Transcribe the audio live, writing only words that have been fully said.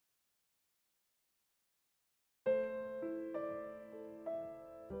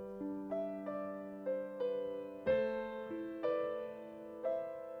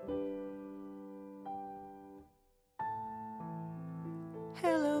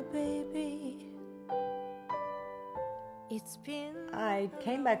baby. I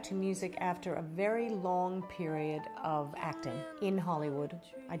came back to music after a very long period of acting in Hollywood.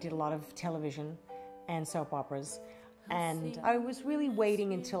 I did a lot of television and soap operas, and I was really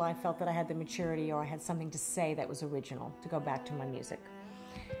waiting until I felt that I had the maturity or I had something to say that was original to go back to my music.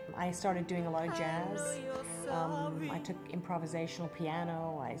 I started doing a lot of jazz. I took improvisational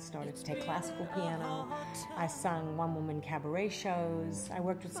piano. I started to take classical piano. I sung one-woman cabaret shows. I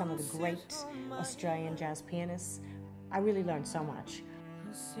worked with some of the great Australian jazz pianists. I really learned so much.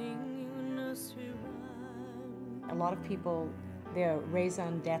 A lot of people, their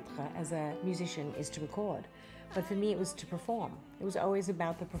raison d'etre as a musician is to record. But for me, it was to perform. It was always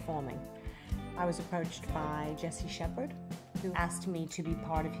about the performing. I was approached by Jesse Shepard, who asked me to be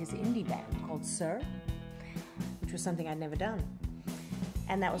part of his indie band called Sir, which was something I'd never done.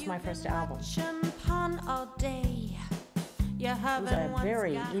 And that was my first album. It was a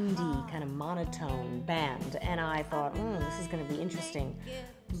very indie, kind of monotone band, and I thought, this is going to be interesting.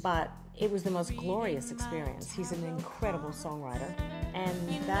 But it was the most glorious experience. He's an incredible songwriter,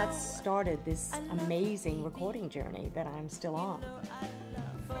 and that started this amazing recording journey that I'm still on.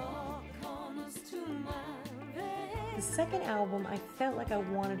 The second album, I felt like I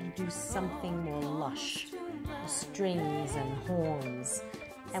wanted to do something more lush, strings and horns,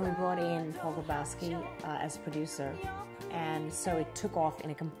 and we brought in Paul Grabowski as producer. And so it took off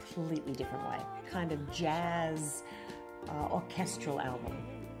in a completely different way, kind of jazz, orchestral album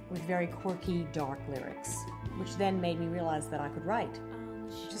with very quirky, dark lyrics, which then made me realize that I could write,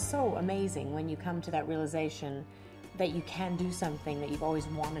 which is so amazing when you come to that realization that you can do something that you've always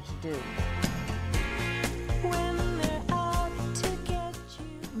wanted to do.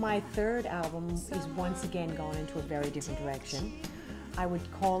 My third album is once again gone into a very different direction. I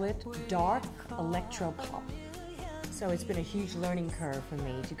would call it dark electro-pop. So it's been a huge learning curve for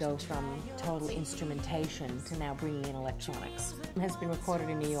me to go from total instrumentation to now bringing in electronics. It has been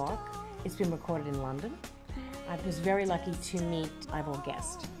recorded in New York. It's been recorded in London. I was very lucky to meet Ivor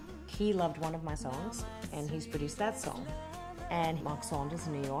Guest. He loved one of my songs, and he's produced that song. And Mark Saunders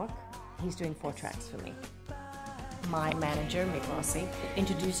in New York, he's doing 4 tracks for me. My manager, Mick Rossi,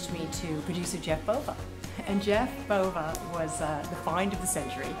 introduced me to producer Jeff Bova. And Jeff Bova was the find of the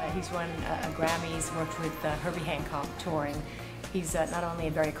century. He's won a Grammy, he's worked with Herbie Hancock touring. He's not only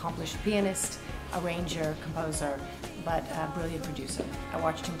a very accomplished pianist, arranger, composer, but a brilliant producer. I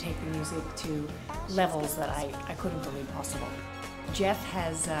watched him take the music to levels that I couldn't believe possible. Jeff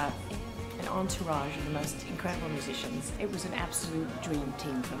has an entourage of the most incredible musicians. It was an absolute dream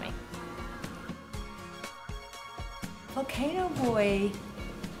team for me. Volcano Boy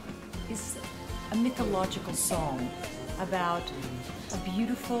is a mythological song about a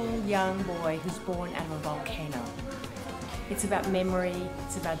beautiful young boy who's born out of a volcano. It's about memory,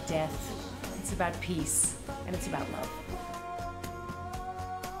 it's about death, it's about peace, and it's about love.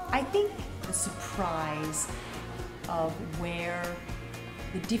 I think the surprise of where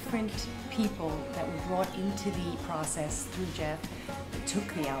the different people that were brought into the process through Jeff took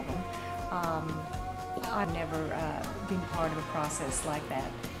the album. I've never been part of a process like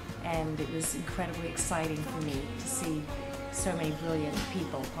that. And it was incredibly exciting for me to see so many brilliant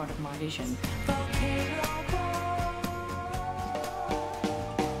people part of my vision.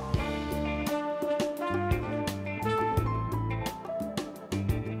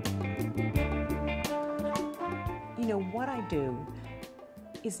 You know, what I do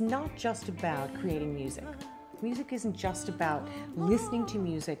is not just about creating music. Music isn't just about listening to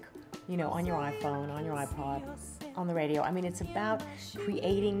music, you know, on your iPhone, on your iPod, on the radio. I mean, it's about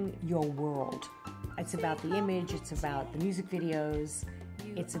creating your world. It's about the image, it's about the music videos,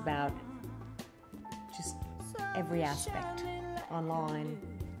 it's about just every aspect. Online,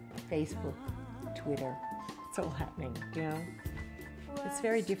 Facebook, Twitter, it's all happening, you know? It's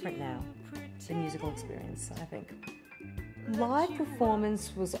very different now, the musical experience, I think. Live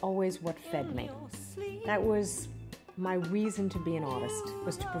performance was always what fed me. That was my reason to be an artist,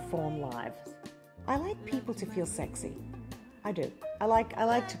 was to perform live. I like people to feel sexy. I do. I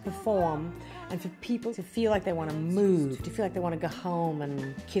like to perform and for people to feel like they want to move, to feel like they want to go home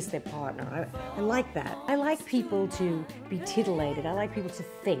and kiss their partner. I like that. I like people to be titillated. I like people to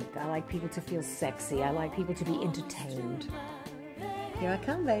think. I like people to feel sexy. I like people to be entertained. Here I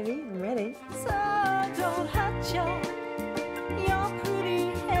come, baby. I'm ready. So don't hurt your pretty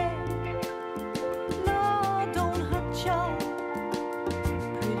head. No, don't hurt your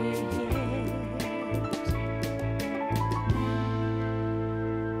pretty head.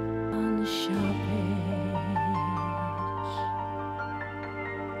 On the show.